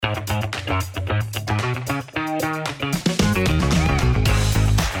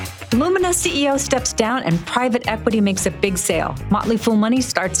Illumina CEO steps down and private equity makes a big sale. Motley Fool Money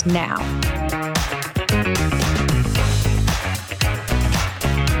starts now.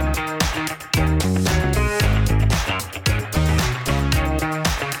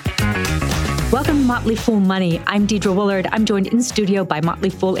 Welcome to Motley Fool Money. I'm Deidre Woollard. I'm joined in studio by Motley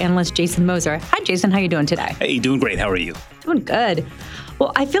Fool analyst Jason Moser. Hi, Jason. How are you doing today? Hey, doing great. How are you? Doing good.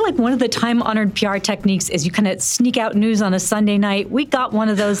 Well, I feel like one of the time-honored PR techniques is you kind of sneak out news on a Sunday night. We got one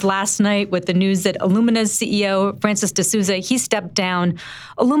of those last night with the news that Illumina's CEO, Francis D'Souza, he stepped down.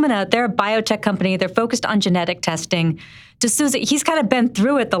 Illumina, they're a biotech company. They're focused on genetic testing. D'Souza, he's kind of been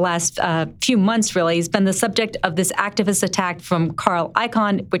through it the last few months, really. He's been the subject of this activist attack from Carl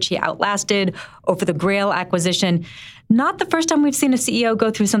Icahn, which he outlasted over the Grail acquisition. Not the first time we've seen a CEO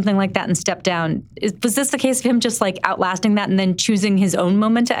go through something like that and step down. Was this the case of him just like outlasting that and then choosing his own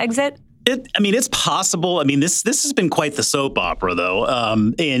moment to exit? It's possible. This has been quite the soap opera, though.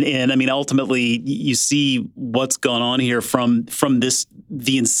 And ultimately, you see what's gone on here from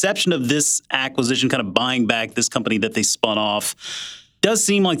the inception of this acquisition, kind of buying back this company that they spun off. Does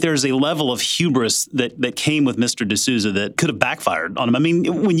seem like there's a level of hubris that came with Mr. D'Souza that could have backfired on him.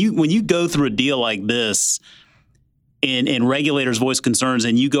 When you go through a deal like this, and regulators voice concerns,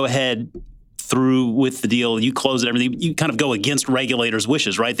 and you go ahead through with the deal, you close it, everything, you kind of go against regulators'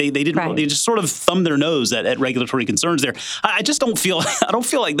 wishes, right? They didn't. Right. They just sort of thumbed their nose at regulatory concerns there. I just don't feel. I don't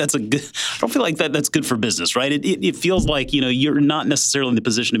feel like that's that's good for business, right? It feels like you're not necessarily in the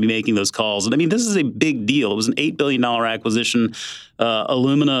position to be making those calls. And this is a big deal. It was an $8 billion acquisition.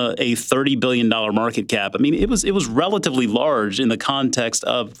 Illumina, a $30 billion market cap. It was relatively large in the context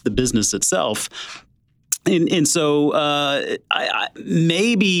of the business itself. And so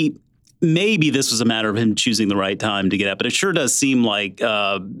maybe this was a matter of him choosing the right time to get out, but it sure does seem like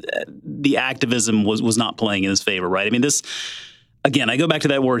the activism was not playing in his favor, right? This, again, I go back to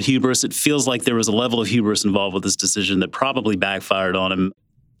that word hubris. It feels like there was a level of hubris involved with this decision that probably backfired on him.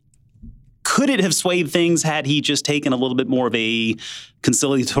 Could it have swayed things had he just taken a little bit more of a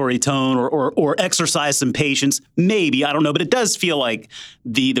conciliatory tone or exercised some patience? Maybe, I don't know, but it does feel like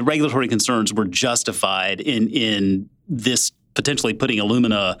the regulatory concerns were justified in this potentially putting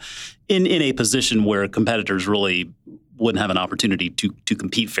Illumina in a position where competitors really wouldn't have an opportunity to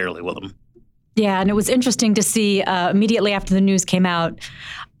compete fairly with them. Yeah, and it was interesting to see immediately after the news came out,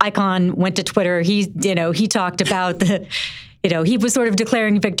 Icahn went to Twitter. He talked about the. He was sort of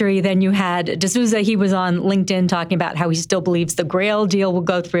declaring victory. Then you had D'Souza. He was on LinkedIn talking about how he still believes the Grail deal will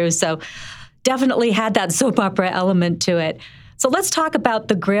go through. So definitely had that soap opera element to it. So let's talk about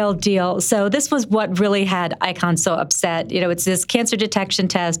the Grail deal. So this was what really had Icahn so upset. It's this cancer detection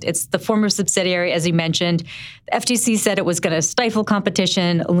test. It's the former subsidiary, as he mentioned. The FTC said it was going to stifle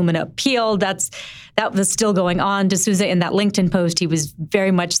competition. Illumina appealed. That was still going on. D'Souza, in that LinkedIn post, he was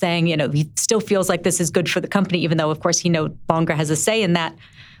very much saying, he still feels like this is good for the company, even though, of course, he no longer has a say in that.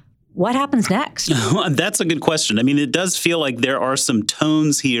 What happens next? That's a good question. It does feel like there are some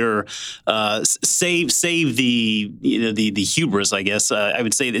tones here. Save the the hubris, I guess. I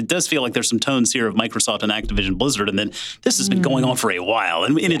would say it does feel like there's some tones here of Microsoft and Activision Blizzard, and then this has been going on for a while,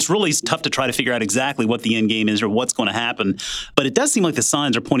 and it's really tough to try to figure out exactly what the end game is or what's going to happen. But it does seem like the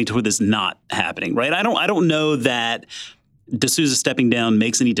signs are pointing toward this not happening, right? I don't know that D'Souza stepping down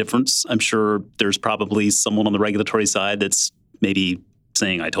makes any difference. I'm sure there's probably someone on the regulatory side that's maybe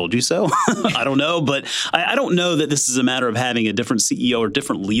saying, I told you so. I don't know. But I don't know that this is a matter of having a different CEO or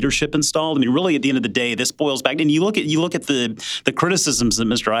different leadership installed. Really, at the end of the day, this boils back. And you look at the criticisms that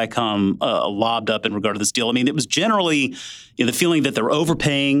Mr. Icahn lobbed up in regard to this deal. It was generally the feeling that they're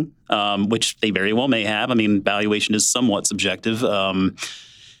overpaying, which they very well may have. Valuation is somewhat subjective.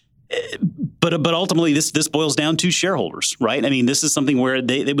 But ultimately, this boils down to shareholders, right? This is something where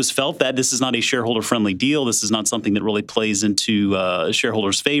it was felt that this is not a shareholder-friendly deal. This is not something that really plays into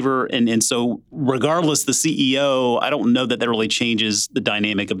shareholders' favor. And so regardless, the CEO, I don't know that really changes the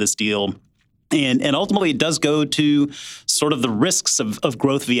dynamic of this deal. And ultimately, it does go to sort of the risks of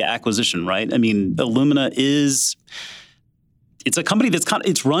growth via acquisition, right? Illumina is... It's a company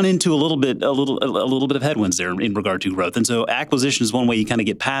it's run into a little bit of headwinds there in regard to growth, and so acquisition is one way you kind of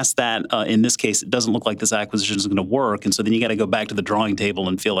get past that. In this case, it doesn't look like this acquisition is going to work, and so then you got to go back to the drawing table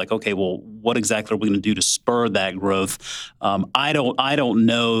and feel like, okay, well, what exactly are we going to do to spur that growth? I don't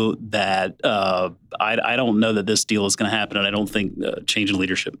know that I don't know that this deal is going to happen, and I don't think change in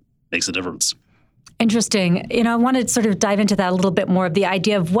leadership makes a difference. Interesting. I want to sort of dive into that a little bit more, of the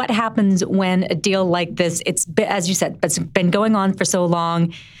idea of what happens when a deal like this, as you said, it's been going on for so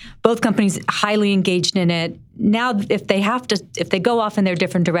long. Both companies highly engaged in it. Now, if they go off in their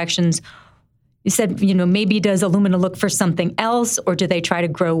different directions, you said, maybe does Illumina look for something else, or do they try to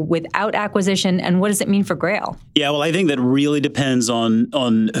grow without acquisition? And what does it mean for Grail? Yeah, well, I think that really depends on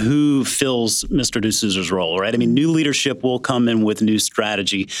who fills Mr. D'Souza's role, right? I mean, new leadership will come in with new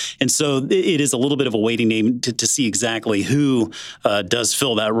strategy. And so it is a little bit of a waiting game to see exactly who does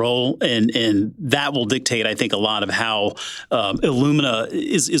fill that role. And that will dictate, I think, a lot of how Illumina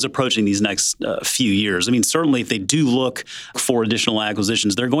is approaching these next few years. I mean, certainly if they do look for additional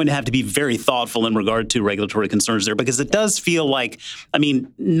acquisitions, they're going to have to be very thoughtful in regard to regulatory concerns there, because it does feel like, I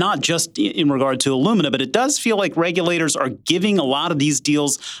mean, not just in regard to Illumina, but it does feel like regulators are giving a lot of these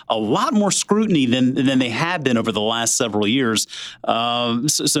deals a lot more scrutiny than they have been over the last several years.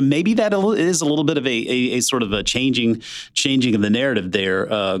 So maybe that is a little bit of a sort of a changing of the narrative there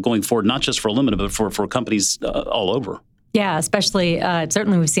going forward, not just for Illumina, but for companies all over. Yeah, especially,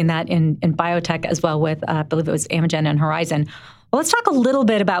 certainly we've seen that in biotech as well with, I believe it was Amgen and Horizon. Well, let's talk a little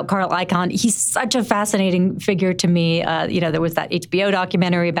bit about Carl Icahn. He's such a fascinating figure to me. There was that HBO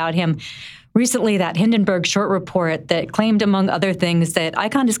documentary about him. Recently, that Hindenburg short report that claimed, among other things, that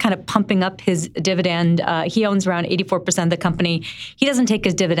Icahn is kind of pumping up his dividend. He owns around 84% of the company. He doesn't take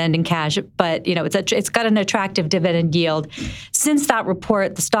his dividend in cash, but it's got an attractive dividend yield. Since that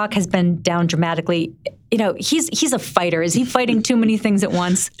report, the stock has been down dramatically. He's a fighter. Is he fighting too many things at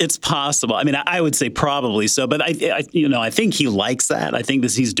once? It's possible. I mean, I would say probably so, but I think he likes that. I think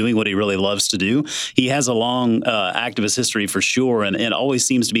that he's doing what he really loves to do. He has a long activist history for sure, and always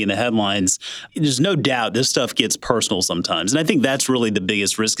seems to be in the headlines. There's no doubt this stuff gets personal sometimes, and I think that's really the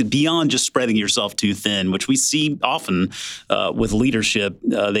biggest risk, beyond just spreading yourself too thin, which we see often with leadership.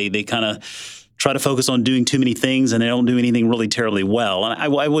 They kind of try to focus on doing too many things, and they don't do anything really terribly well. And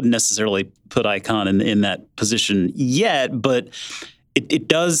I wouldn't necessarily put Icahn in that position yet, but it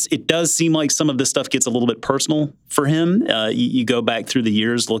does seem like some of this stuff gets a little bit personal for him. You go back through the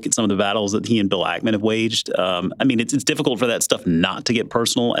years, look at some of the battles that he and Bill Ackman have waged. I mean, it's difficult for that stuff not to get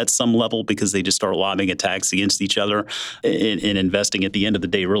personal at some level, because they just start lobbing attacks against each other. And investing at the end of the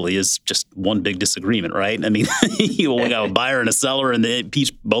day really is just one big disagreement, right? I mean, you got a buyer and a seller, and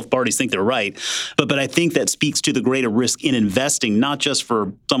both parties think they're right. But I think that speaks to the greater risk in investing, not just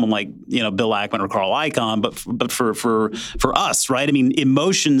for someone like Bill Ackman or Carl Icahn, but for us, right? I mean,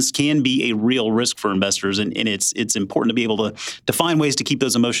 emotions can be a real risk for investors, and it's important to be able to find ways to keep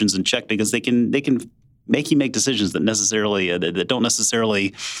those emotions in check, because they can make you make decisions that don't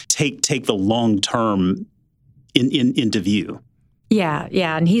necessarily take the long term into view. Yeah,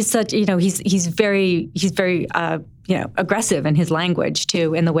 and he's such he's very aggressive in his language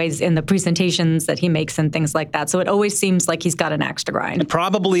too, in the presentations that he makes and things like that. So it always seems like he's got an axe to grind. And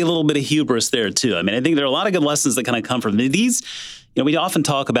probably a little bit of hubris there too. I mean, I think there are a lot of good lessons that kind of come from these. We often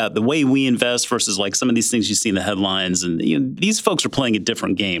talk about the way we invest versus like some of these things you see in the headlines, and these folks are playing a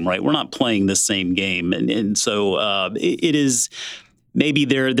different game, right? We're not playing the same game, and so it is. Maybe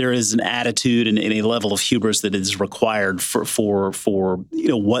there is an attitude and a level of hubris that is required for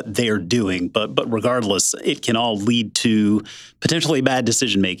what they're doing, but regardless, it can all lead to potentially bad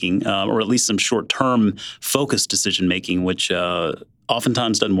decision making, or at least some short-term focused decision making, which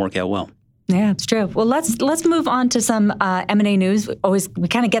oftentimes doesn't work out well. Yeah, it's true. Well, let's move on to some M&A news. We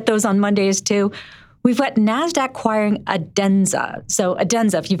kind of get those on Mondays too. We've got NASDAQ acquiring Adenza. So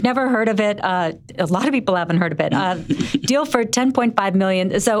Adenza, if you've never heard of it, a lot of people haven't heard of it. Deal for $10.5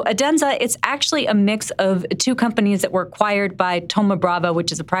 million. So Adenza, it's actually a mix of two companies that were acquired by Thoma Bravo,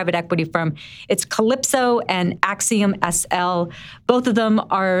 which is a private equity firm. It's Calypso and Axiom SL. Both of them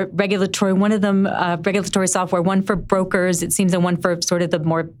are regulatory. One of them regulatory software, one for brokers, it seems, and one for sort of the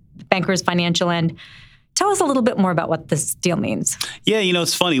more bankers' financial end. Tell us a little bit more about what this deal means. Yeah,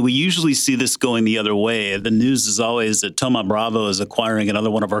 it's funny. We usually see this going the other way. The news is always that Thoma Bravo is acquiring another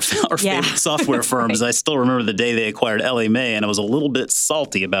one of our favorite software firms. Right. I still remember the day they acquired LA May, and I was a little bit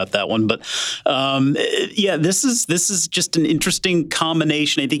salty about that one. But this is just an interesting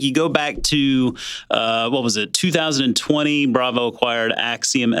combination. I think you go back to 2020. Bravo acquired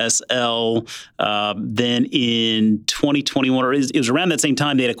Axiom SL. Then in 2021, or it was around that same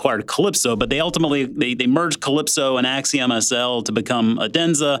time, they had acquired Calypso, but they ultimately they they merged Calypso and Axiom SL to become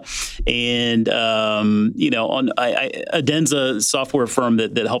Adenza, and Adenza, software firm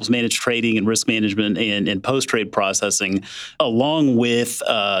that helps manage trading and risk management and post-trade processing, along with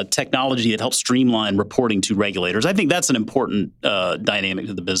technology that helps streamline reporting to regulators. I think that's an important dynamic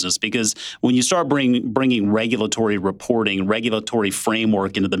to the business, because when you start bringing regulatory reporting, regulatory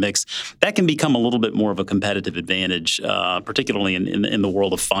framework into the mix, that can become a little bit more of a competitive advantage, particularly in the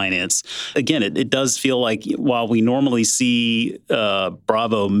world of finance. Again, it does feel like while we normally see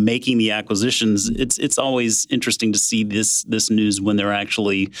Bravo making the acquisitions, it's always interesting to see this news when they're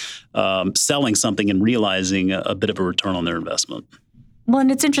actually selling something and realizing a bit of a return on their investment. Well, and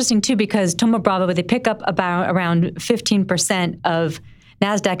it's interesting, too, because Thoma Bravo, they pick up around 15% of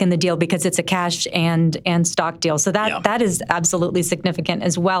NASDAQ in the deal because it's a cash and stock deal. So that is absolutely significant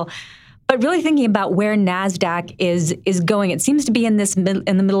as well. But really thinking about where NASDAQ is going, it seems to be in the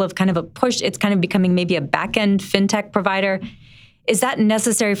middle of kind of a push. It's kind of becoming maybe a back-end fintech provider. Is that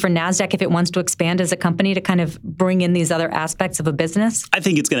necessary for NASDAQ if it wants to expand as a company to kind of bring in these other aspects of a business? I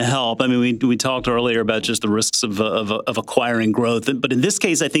think it's going to help. I mean, we talked earlier about just the risks of acquiring growth, but in this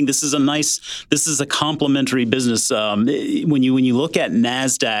case, I think this is a complementary business. When you look at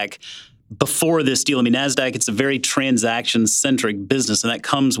NASDAQ before this deal, I mean, NASDAQ, it's a very transaction-centric business, and that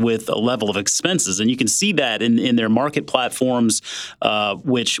comes with a level of expenses. And you can see that in their market platforms,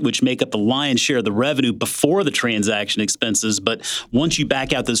 which make up the lion's share of the revenue before the transaction expenses. But once you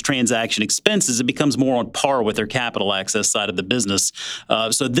back out those transaction expenses, it becomes more on par with their capital access side of the business.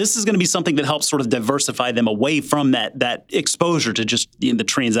 So this is going to be something that helps sort of diversify them away from that exposure to just the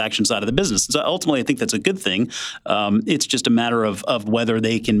transaction side of the business. So ultimately, I think that's a good thing. It's just a matter of whether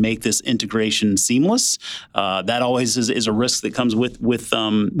they can make this integration seamless. That always is a risk that comes with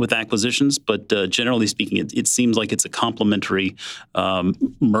acquisitions, but generally speaking, it seems like it's a complementary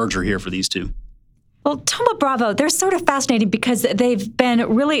merger here for these two. Well, Thoma Bravo, they're sort of fascinating because they've been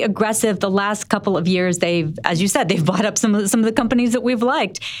really aggressive the last couple of years. As you said, they've bought up some of the companies that we've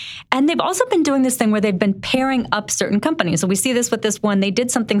liked. And they've also been doing this thing where they've been pairing up certain companies. So we see this with this one. They did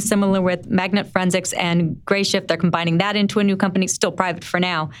something similar with Magnet Forensics and Grayshift. They're combining that into a new company, still private for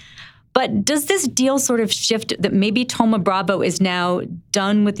now. But does this deal sort of shift that maybe Thoma Bravo is now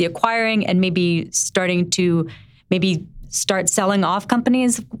done with the acquiring and maybe starting to start selling off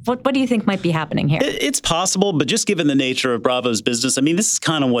companies? What do you think might be happening here? It's possible, but just given the nature of Bravo's business, I mean, this is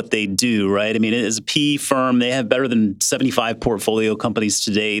kind of what they do, right? I mean, as a PE firm, they have better than 75 portfolio companies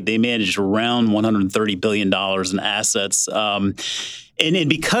today. They manage around $130 billion in assets. And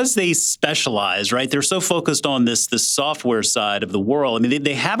because they specialize, right, they're so focused on this software side of the world. I mean,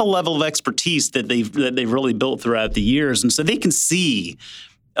 they have a level of expertise that they've really built throughout the years, and so they can see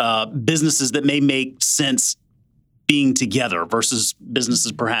businesses that may make sense being together versus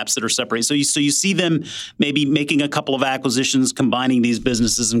businesses perhaps that are separated. So you see them maybe making a couple of acquisitions, combining these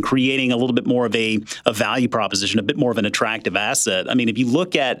businesses and creating a little bit more of a value proposition, a bit more of an attractive asset. I mean, if you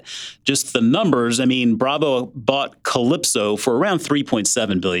look at just the numbers, I mean, Bravo bought Calypso for around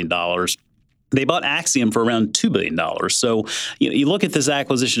 $3.7 billion. They bought Axiom for around $2 billion. So you look at this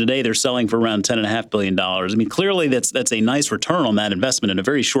acquisition today, they're selling for around $10.5 billion. I mean, clearly that's a nice return on that investment in a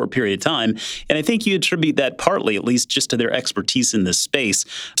very short period of time. And I think you attribute that partly, at least, just to their expertise in this space.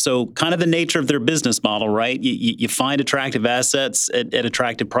 So kind of the nature of their business model, right? You find attractive assets at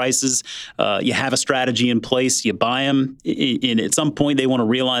attractive prices. You have a strategy in place. You buy them. And at some point, they want to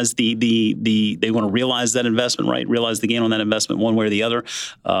realize they want to realize that investment, right? Realize the gain on that investment one way or the other.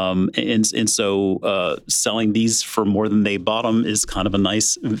 So selling these for more than they bought them is kind of a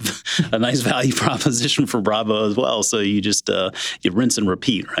nice value proposition for Bravo as well. So you just you rinse and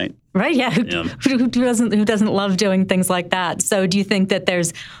repeat, right? Right. Yeah. Who doesn't love doing things like that? So do you think that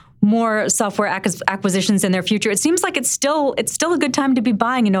there's more software acquisitions in their future? It seems like it's still a good time to be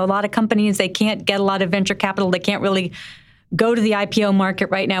buying. You know, a lot of companies, they can't get a lot of venture capital. They can't really go to the IPO market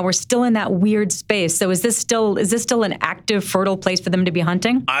right now. We're still in that weird space. So is this still an active, fertile place for them to be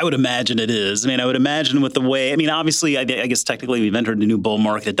hunting? I would imagine it is. I mean, I would imagine with the way, I mean, obviously, I guess technically we've entered a new bull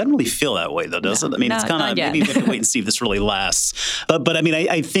market. It doesn't really feel that way, though, does it? I mean, it's kind of, maybe we have to wait and see if this really lasts. But I mean,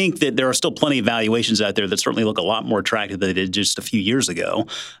 I think that there are still plenty of valuations out there that certainly look a lot more attractive than they did just a few years ago.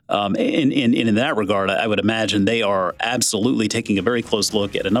 And in that regard, I would imagine they are absolutely taking a very close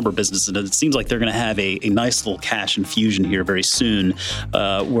look at a number of businesses. And it seems like they're going to have a nice little cash infusion here very soon,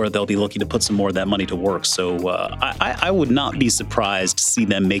 where they'll be looking to put some more of that money to work. So I would not be surprised to see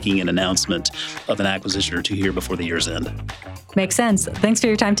them making an announcement of an acquisition or two here before the year's end. Makes sense. Thanks for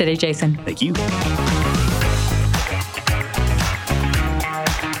your time today, Jason. Thank you.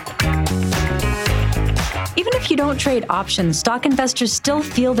 Even if you don't trade options, stock investors still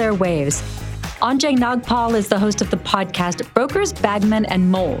feel their waves. Anjay Nagpal is the host of the podcast Brokers, Bagmen,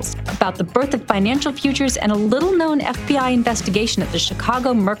 and Moles, about the birth of financial futures and a little-known FBI investigation at the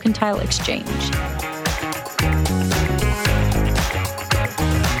Chicago Mercantile Exchange.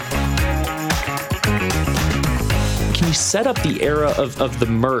 Can you set up the era of the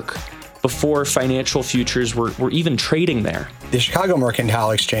Merc before financial futures were even trading there? The Chicago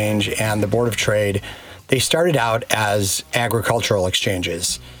Mercantile Exchange and the Board of Trade, they started out as agricultural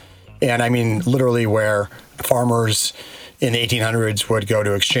exchanges. And I mean, literally where farmers in the 1800s would go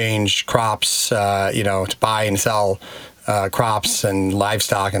to exchange crops, to buy and sell crops and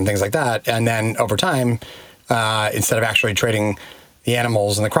livestock and things like that. And then over time, instead of actually trading the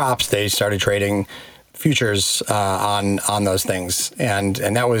animals and the crops, they started trading futures on those things. And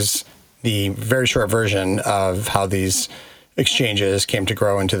that was the very short version of how these exchanges came to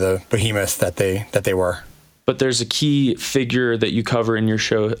grow into the behemoth that they were. But there's a key figure that you cover in your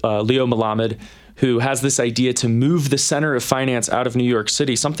show, Leo Melamed, who has this idea to move the center of finance out of New York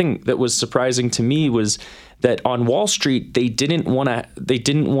City. Something that was surprising to me was that on Wall Street, they didn't want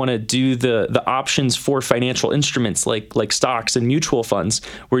to do the options for financial instruments like stocks and mutual funds,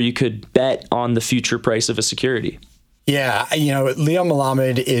 where you could bet on the future price of a security. Yeah, Leo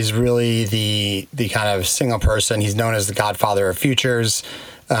Melamed is really the kind of single person. He's known as the godfather of futures.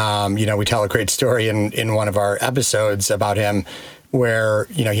 We tell a great story in one of our episodes about him where,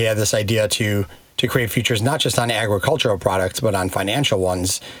 he had this idea to create futures, not just on agricultural products, but on financial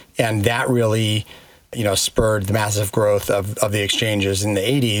ones. And that really, spurred the massive growth of the exchanges in the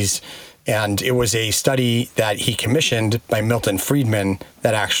 80s. And it was a study that he commissioned by Milton Friedman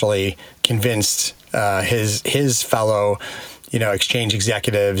that actually convinced his fellow exchange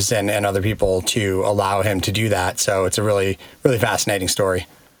executives and other people to allow him to do that. So it's a really, really fascinating story.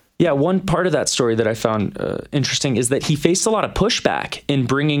 Yeah, one part of that story that I found interesting is that he faced a lot of pushback in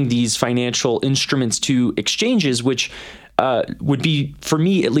bringing these financial instruments to exchanges, which would be, for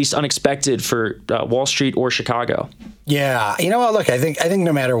me at least, unexpected for Wall Street or Chicago. Yeah, look, I think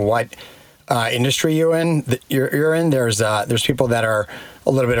no matter what industry you're in, there's people that are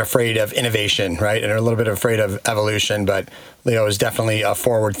a little bit afraid of innovation, right, and are a little bit afraid of evolution. But Leo is definitely a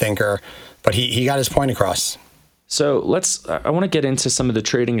forward thinker, but he got his point across. So I want to get into some of the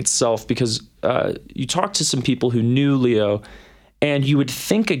trading itself, because you talked to some people who knew Leo, and you would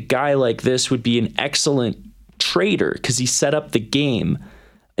think a guy like this would be an excellent trader because he set up the game.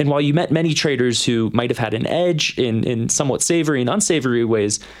 And while you met many traders who might have had an edge in somewhat savory and unsavory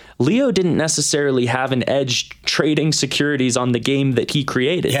ways, Leo didn't necessarily have an edge trading securities on the game that he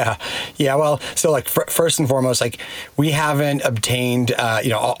created. Yeah. Well, so first and foremost, we haven't obtained,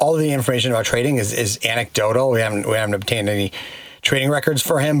 all the information about trading is anecdotal. We haven't obtained any trading records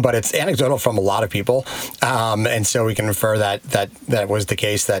for him, but it's anecdotal from a lot of people, and so we can infer that was the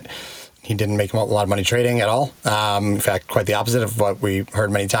case, that he didn't make a lot of money trading at all. In fact, quite the opposite of what we heard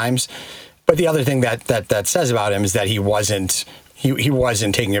many times. But the other thing that says about him is that he wasn't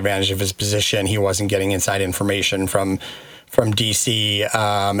taking advantage of his position. He wasn't getting inside information from DC,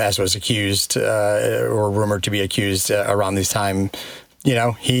 as was accused or rumored to be accused around this time.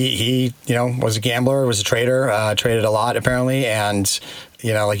 He was a gambler, was a trader, traded a lot apparently, and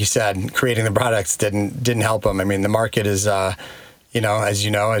like you said, creating the products didn't help him. I mean, the market is. As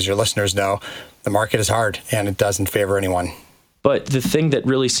your listeners know, the market is hard and it doesn't favor anyone. But the thing that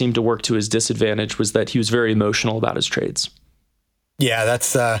really seemed to work to his disadvantage was that he was very emotional about his trades. Yeah,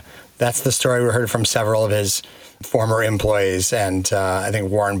 that's the story we heard from several of his former employees. And I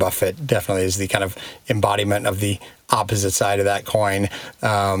think Warren Buffett definitely is the kind of embodiment of the opposite side of that coin,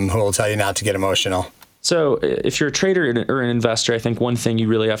 who will tell you not to get emotional. So if you're a trader or an investor, I think one thing you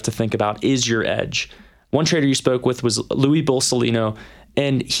really have to think about is your edge. One trader you spoke with was Louis Bolsolino,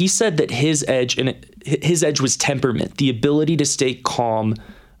 and he said that his edge was temperament, the ability to stay calm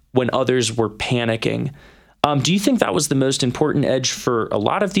when others were panicking. Do you think that was the most important edge for a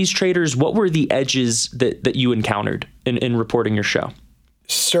lot of these traders? What were the edges that you encountered in reporting your show?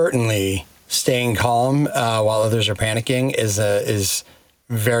 Certainly, staying calm while others are panicking is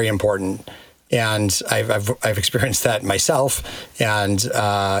very important. And I've experienced that myself, and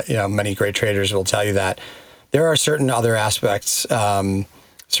many great traders will tell you that. There are certain other aspects,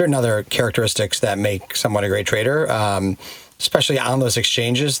 certain other characteristics that make someone a great trader. Especially on those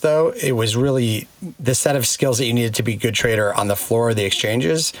exchanges, though, it was really the set of skills that you needed to be a good trader on the floor of the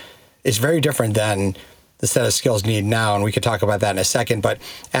exchanges is very different than the set of skills needed now, and we could talk about that in a second. But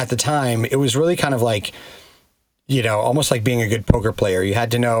at the time, it was really kind of like, almost like being a good poker player. You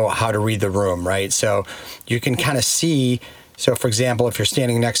had to know how to read the room, right? So you can kind of see So, for example, if you're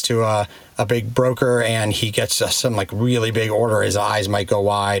standing next to a big broker and he gets some like really big order, his eyes might go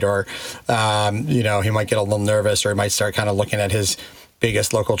wide, or he might get a little nervous, or he might start kind of looking at his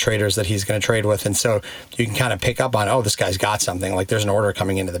biggest local traders that he's going to trade with. And so you can kind of pick up on, oh, this guy's got something, like there's an order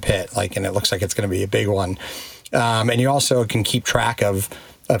coming into the pit, like, and it looks like it's going to be a big one. And you also can keep track of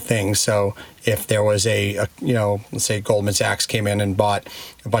things. So if there was let's say Goldman Sachs came in and bought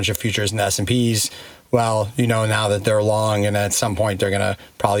a bunch of futures in the S&Ps, well, now that they're long, and at some point they're going to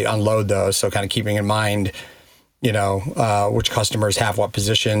probably unload those. So kind of keeping in mind, which customers have what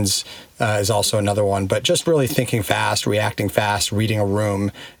positions is also another one. But just really thinking fast, reacting fast, reading a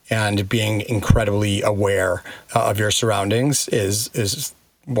room, and being incredibly aware of your surroundings is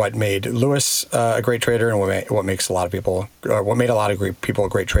what made Lewis a great trader, and what made a lot of great people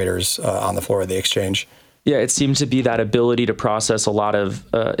great traders on the floor of the exchange. Yeah, it seemed to be that ability to process a lot of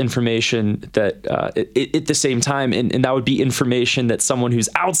information that at the same time, and that would be information that someone who's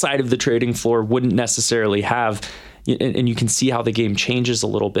outside of the trading floor wouldn't necessarily have. And you can see how the game changes a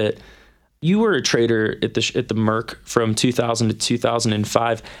little bit. You were a trader at the Merc from 2000 to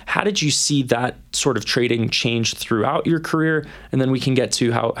 2005. How did you see that sort of trading change throughout your career? And then we can get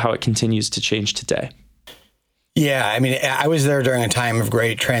to how it continues to change today. Yeah, I mean, I was there during a time of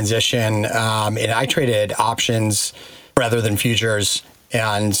great transition, and I traded options rather than futures.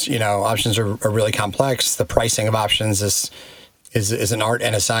 And options are really complex. The pricing of options is an art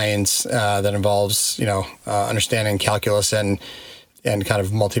and a science that involves understanding calculus and kind of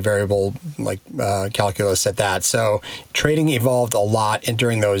multivariable calculus at that. So trading evolved a lot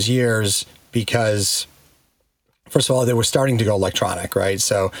during those years because, first of all, they were starting to go electronic, right?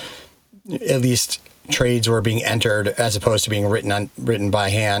 So at least trades were being entered as opposed to being written by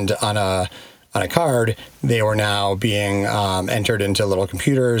hand on a card. They were now being entered into little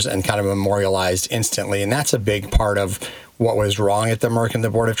computers and kind of memorialized instantly. And that's a big part of what was wrong at the Merc and the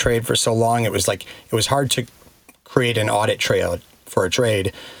Board of Trade for so long. It was hard to create an audit trail for a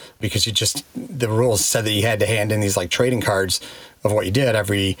trade because the rules said that you had to hand in these like trading cards of what you did at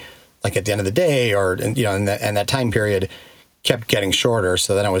the end of the day, or in that time period kept getting shorter.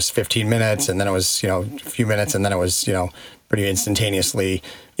 So then it was 15 minutes, and then it was, a few minutes, and then it was, pretty instantaneously,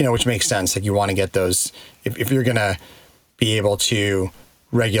 which makes sense. Like you want to get those, if you're going to be able to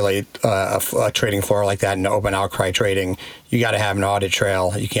regulate a trading floor like that and open outcry trading, you got to have an audit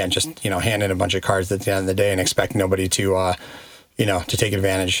trail. You can't just, hand in a bunch of cards at the end of the day and expect nobody to take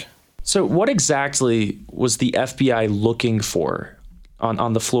advantage. So what exactly was the FBI looking for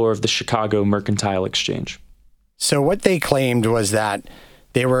on the floor of the Chicago Mercantile Exchange? So what they claimed was that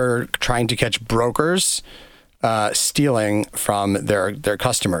they were trying to catch brokers stealing from their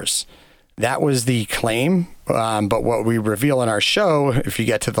customers. That was the claim. But what we reveal in our show, if you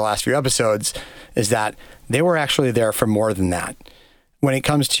get to the last few episodes, is that they were actually there for more than that. When it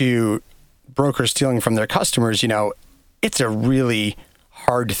comes to brokers stealing from their customers, it's a really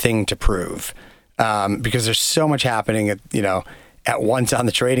hard thing to prove because there's so much happening at once on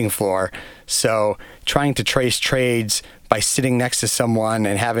the trading floor. So trying to trace trades by sitting next to someone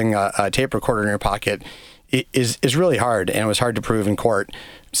and having a tape recorder in your pocket is really hard, and it was hard to prove in court.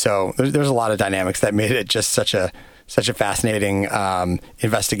 So there's a lot of dynamics that made it just such a fascinating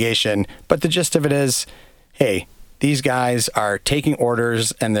investigation. But the gist of it is, hey, these guys are taking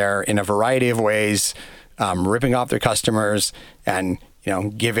orders, and they're in a variety of ways ripping off their customers and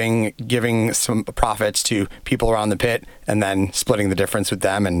giving some profits to people around the pit, and then splitting the difference with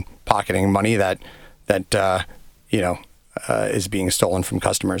them and pocketing money that is being stolen from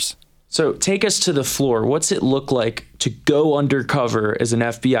customers. So take us to the floor. What's it look like to go undercover as an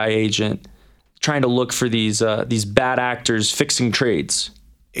FBI agent, trying to look for these bad actors fixing trades?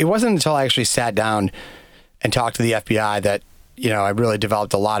 It wasn't until I actually sat down and talked to the FBI that I really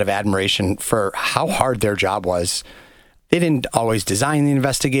developed a lot of admiration for how hard their job was. They didn't always design the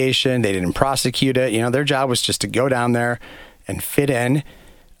investigation. They didn't prosecute it. Their job was just to go down there and fit in.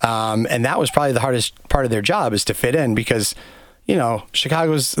 And that was probably the hardest part of their job, is to fit in, because,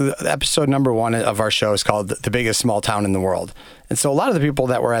 Chicago's episode number 1 of our show is called The Biggest Small Town in the World. And so a lot of the people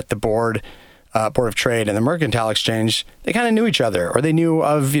that were at the Board of Trade and the Mercantile Exchange, they kind of knew each other, or they knew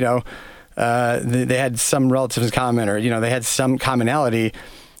of, they had some relatives in common, or, they had some commonality.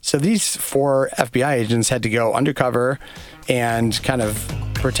 So these 4 FBI agents had to go undercover and kind of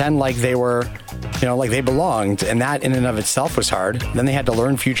pretend like they were, like they belonged. And that in and of itself was hard. Then they had to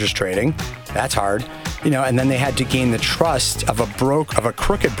learn futures trading. That's hard. And then they had to gain the trust of a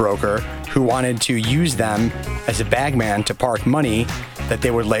crooked broker who wanted to use them as a bagman to park money that they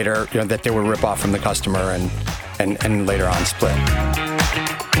would later, that they would rip off from the customer and later on split.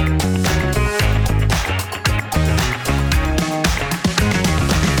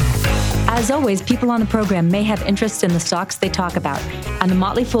 As always, people on the program may have interest in the stocks they talk about, and the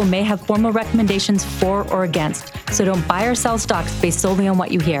Motley Fool may have formal recommendations for or against, so don't buy or sell stocks based solely on what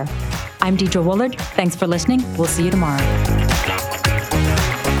you hear. I'm Deidre Woollard. Thanks for listening. We'll see you tomorrow.